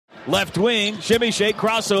Left wing, shimmy shake,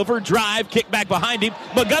 crossover, drive, kick back behind him.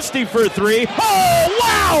 McGusty for three. Oh,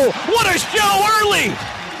 wow! What a show early!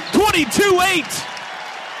 22-8.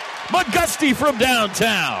 McGusty from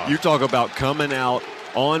downtown. You talk about coming out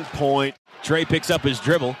on point. Trey picks up his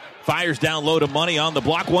dribble, fires down low to Money on the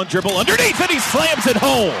block. One dribble underneath, and he slams it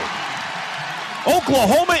home.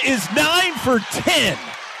 Oklahoma is 9 for 10.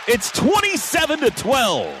 It's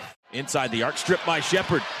 27-12. Inside the arc, stripped by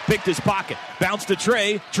Shepard. Picked his pocket. Bounced to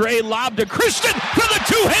Trey. Trey lobbed to Christian for the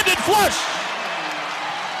two-handed flush.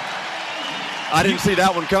 I didn't see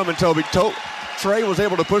that one coming, Toby. Trey was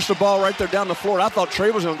able to push the ball right there down the floor. I thought Trey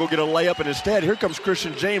was going to go get a layup, and instead, here comes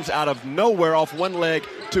Christian James out of nowhere off one leg,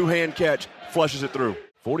 two-hand catch, flushes it through.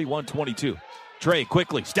 41-22. Trey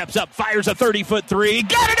quickly steps up, fires a 30-foot three.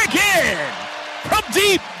 Got it again! From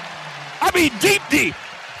deep. Deep.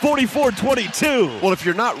 44-22. Well, if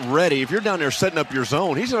you're not ready, if you're down there setting up your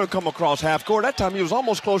zone, he's going to come across half court. That time he was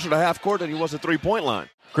almost closer to half court than he was at three-point line.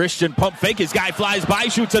 Christian pump fake. His guy flies by,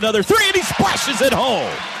 shoots another three, and he splashes it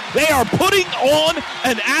home. They are putting on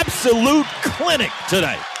an absolute clinic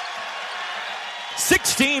tonight.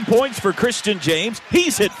 16 points for Christian James.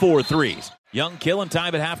 He's hit 4 threes. Young killing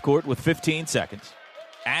time at half court with 15 seconds.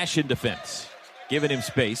 Ash in defense, giving him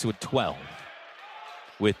space with 12.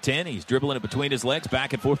 With 10, he's dribbling it between his legs,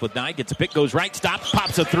 back and forth with 9, gets a pick, goes right, stops,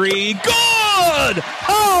 pops a three. Good!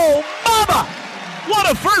 Oh, mama!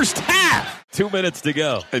 What a first half! 2 minutes to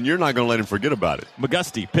go. And you're not going to let him forget about it.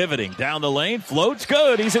 McGusty pivoting down the lane, floats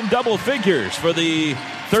good. He's in double figures for the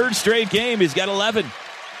third straight game. He's got 11.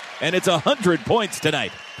 And it's 100 points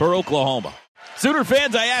tonight for Oklahoma. Sooner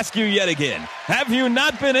fans, I ask you yet again, have you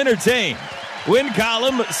not been entertained? Win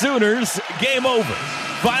column, Sooners, game over.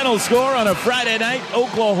 Final score on a Friday night,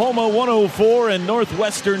 Oklahoma 104 and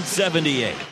Northwestern 78.